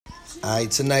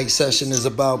Alright, tonight's session is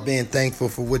about being thankful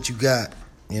for what you got.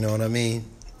 You know what I mean?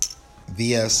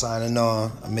 VS signing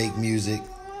on. I make music,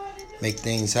 make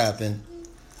things happen.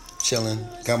 Chilling.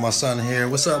 Got my son here.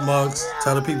 What's up, Muggs?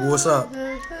 Tell the people what's up.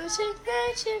 I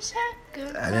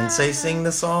didn't say sing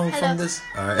the song from this.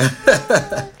 Alright.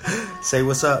 Say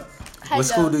what's up. What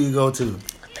school do you go to?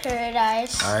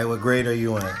 Paradise. Alright, what grade are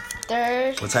you in?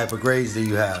 Third. What type of grades do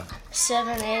you have?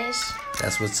 7 A's.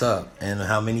 That's what's up. And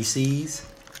how many C's?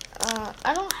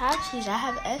 I don't have C's. I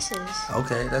have S's.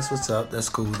 Okay, that's what's up. That's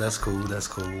cool. That's cool. That's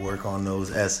cool. Work on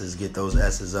those S's. Get those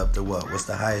S's up to what? What's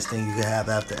the highest thing you can have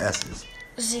after S's?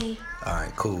 Z. All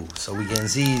right, cool. So we getting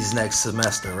Z's next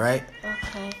semester, right?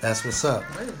 Okay. That's what's up.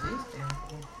 What is these things?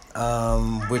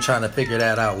 We're trying to figure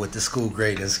that out with the school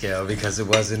grading scale because it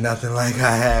wasn't nothing like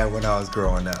I had when I was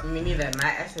growing up. Me neither.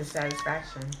 My S is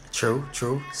satisfaction. True.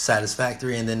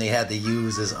 Satisfactory, and then they had the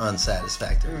U's as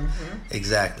unsatisfactory. Mm-hmm.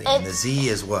 Exactly. And the Z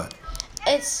is what?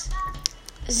 It's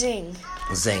Zing.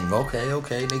 Zing.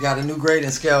 Okay. They got a new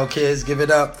grading scale, kids. Give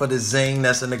it up for the Zing.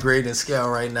 That's in the grading scale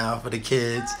right now for the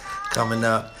kids coming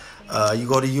up. You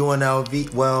go to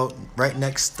UNLV. Well, right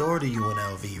next door to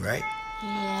UNLV, right?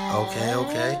 Yeah.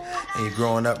 Okay. And you're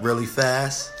growing up really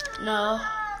fast. No.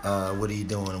 What are you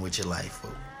doing with your life?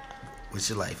 What's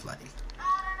your life like?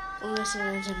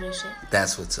 Listening to music.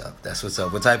 That's what's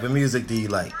up. What type of music do you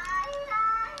like?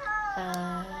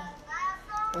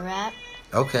 Rap.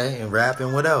 Okay, and rap,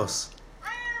 and what else?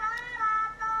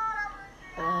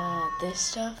 This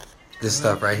stuff. This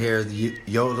stuff right here,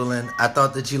 yodeling. I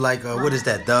thought that you like, what is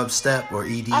that, dubstep or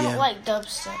EDM? I don't like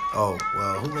dubstep. Oh,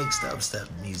 well, who makes dubstep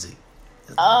music?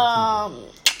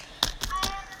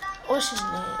 What's his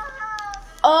name?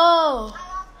 Oh,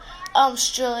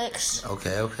 Skrillex.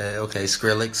 Okay.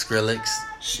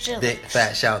 Skrillex. Big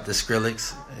fat shout to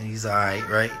Skrillex. He's alright,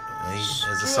 right?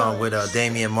 There's a song with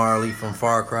Damian Marley from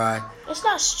Far Cry. It's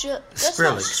not Skrillex.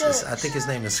 Skrillex. I think his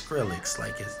name is Skrillex.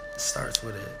 Like it starts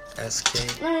with a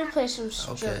SK. Let me play some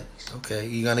Skrillex. Okay.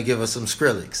 You're gonna give us some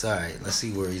Skrillex. Alright, let's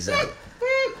see where he's at.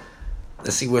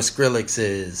 Let's see where Skrillex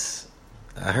is.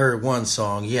 I heard one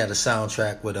song. He had a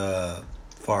soundtrack with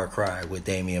Far Cry with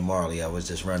Damian Marley. I was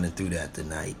just running through that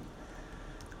tonight.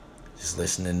 Just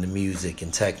listening to music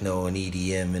and techno and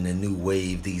EDM and the new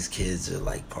wave these kids are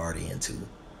like partying to.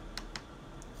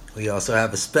 We also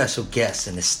have a special guest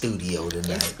in the studio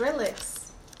tonight. It's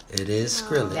Skrillex. It is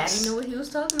Skrillex. Daddy knew what he was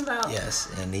talking about. Yes,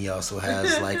 and he also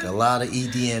has like a lot of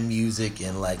EDM music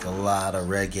and like a lot of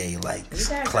reggae, like You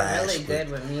guys clash are really good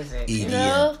with music. EDM.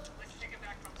 No.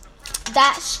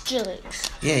 That's Skrillex.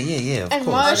 Yeah, of And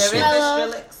course.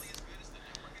 Marshmello.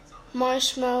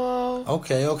 Marshmello.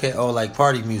 Okay. Oh, like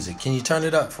party music. Can you turn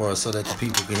it up for us so that the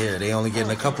people can hear it? They only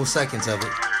getting a couple seconds of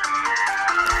it.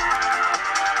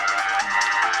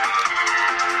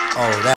 Oh, that.